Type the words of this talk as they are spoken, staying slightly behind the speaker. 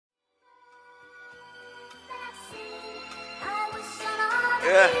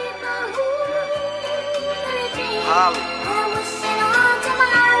Yeah. Holly.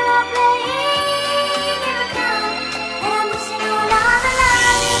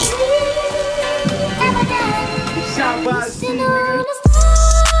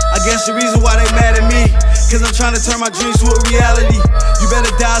 I guess the reason why they mad at me, cause I'm trying to turn my dreams to a reality. You better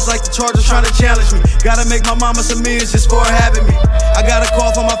die like the Chargers trying to challenge me. Gotta make my mama some millions just for her having me. I got a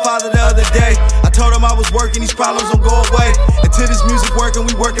call from my father the other day. I told him I was working, these problems don't go away. Until this music working,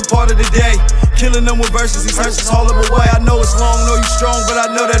 we working part of the day. Killing them with verses, these hurts is all of away. I know it's long, know you strong, but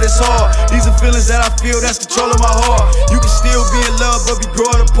I know that it's hard. These are feelings that I feel, that's controlling my heart. You can still be in love, but be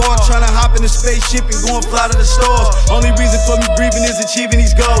growing apart. Trying to hop in a spaceship and go and fly to the stars. Only reason for me breathing is achieving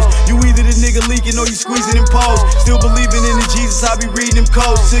these goals. You either the nigga leaking or you squeezing in poles. Still believing in the Jesus, I be reading them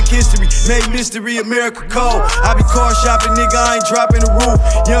codes. Took history, made mystery, America cold. I be car shopping, nigga, I ain't dropping the roof.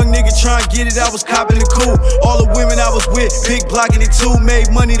 Young nigga trying to get it, I was copping the coupe. All the women I was with, big blocking it too. Made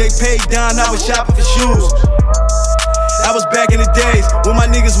money, they paid down, I was shopping for shoes. I was back in the days when my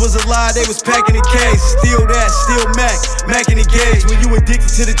niggas was alive, they was packing the case. Still that, still Mac in the gauge. When you addicted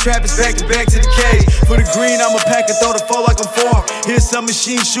to the trap, it's back to the cage. For the green, I'ma pack and throw the four like I'm four. Here's some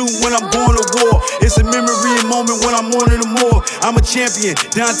machine shooting when I'm going to war. It's a memory and moment when I'm wanting them more. I'm a champion,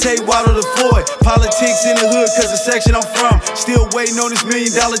 Dante Waddle the Floyd. Politics in the hood, cause the section I'm from. Still waiting on this $1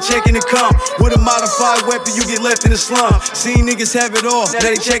 million check to come. With a modified weapon, you get left in the slum. Seen niggas have it all, now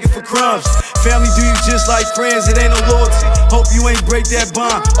they checking for crumbs. Family do you just like friends, it ain't no loyalty. Hope you ain't break that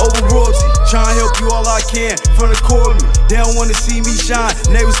bond over royalty. Tryna help you all I can from the core of me. They don't wanna see me shine,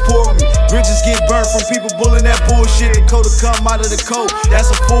 neighbors pour me. Bridges get burnt from people bullying that bullshit. The coat come out of the coat, that's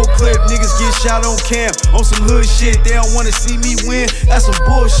a full clip. Niggas get shot on cam, on some hood shit. They don't wanna see me win, that's some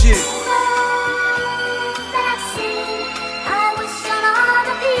bullshit.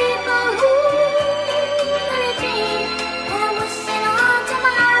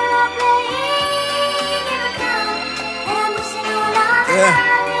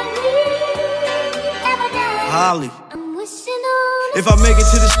 Holly. If I make it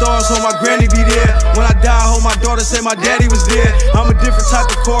to the stars, hope my granny be there. When I die, hope my daughter say my daddy was there. I'm a different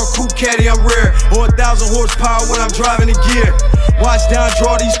type of car, coupe caddy, I'm rare. Or 1,000 horsepower when I'm driving a gear. Watch down,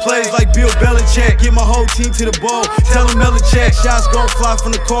 draw these plays like Bill Belichick. Get my whole team to the bowl, tell them Belichick. Shots gon' fly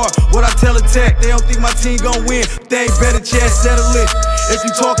from the car, what I tell a tech. They don't think my team gon' win, they ain't better chance, settle it. If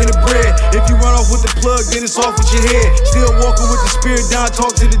you talking to bread, if you run off with the plug, then it's off with your head. Still walking with the spirit down,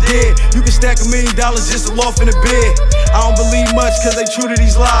 talk to the dead. You can stack $1 million just to loft in the bed. I don't believe much cause they true to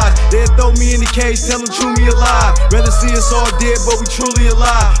these lies. They'll throw me in the cage, tell them true me alive. Rather see us all dead, but we truly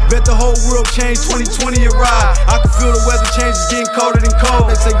alive. Bet the whole world changed, 2020 arrived. I can feel the weather changes, getting colder than cold.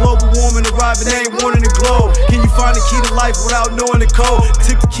 They say global warming arriving, they ain't warning the globe. Can you find the key to life without knowing the code?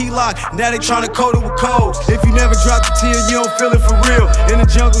 Took the key lock, now they tryna code it with codes. If you never drop the tear, you don't feel it for real. In the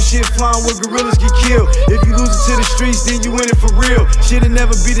jungle, shit flying where gorillas get killed. If you lose it to the streets, then you in it for real. Shit'll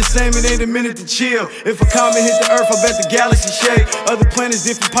never be the same, it ain't a minute to chill. If a comet hit the earth, I bet the galaxy shake. Other planets,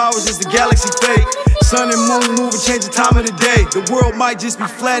 different powers, is the galaxy fake. Sun and moon moving, change the time of the day. The world might just be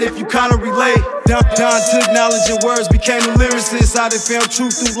flat if you kinda relate. Don took knowledge and words, became a lyricist. I done found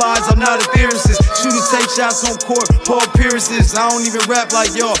truth through lies, I'm not a theorist. Shooters take shots on court, poor appearances. I don't even rap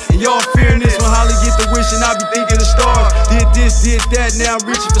like y'all, and y'all fearing this. When Holly get the wish and I be thinking of stars. Did this, did that, now I'm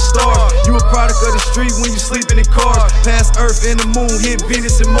reaching for stars. You a product of the street when you sleeping in cars. Past Earth and the moon, hit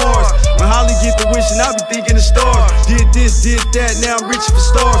Venus and Mars. When Holly get the wish and I be thinking of stars. Did this, did that, now I'm reaching for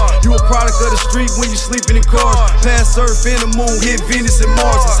stars. You a product of the street when you sleeping in cars. Past Earth and the moon, hit Venus and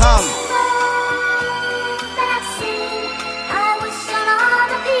Mars. It's Holly.